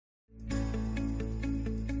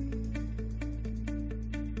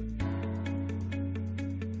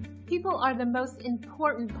People are the most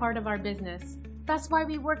important part of our business. That's why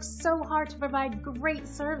we work so hard to provide great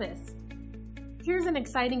service. Here's an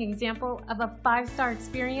exciting example of a 5-star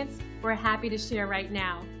experience we're happy to share right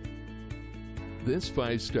now. This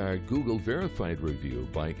 5-star Google verified review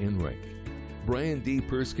by Enrik. Brian D.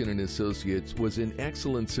 Perskin Associates was in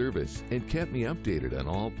excellent service and kept me updated on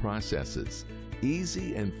all processes.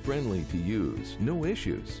 Easy and friendly to use, no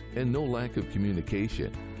issues, and no lack of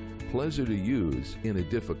communication. Pleasure to use in a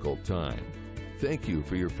difficult time. Thank you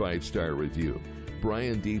for your 5-star review.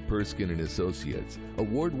 Brian D. Perskin Associates,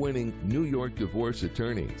 award-winning New York divorce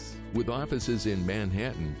attorneys with offices in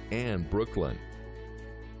Manhattan and Brooklyn.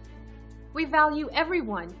 We value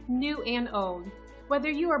everyone, new and old. Whether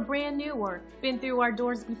you are brand new or been through our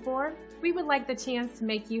doors before, we would like the chance to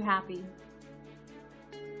make you happy.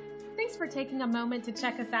 Thanks for taking a moment to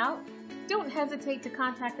check us out. Don't hesitate to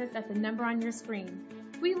contact us at the number on your screen.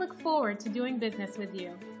 We look forward to doing business with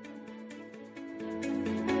you.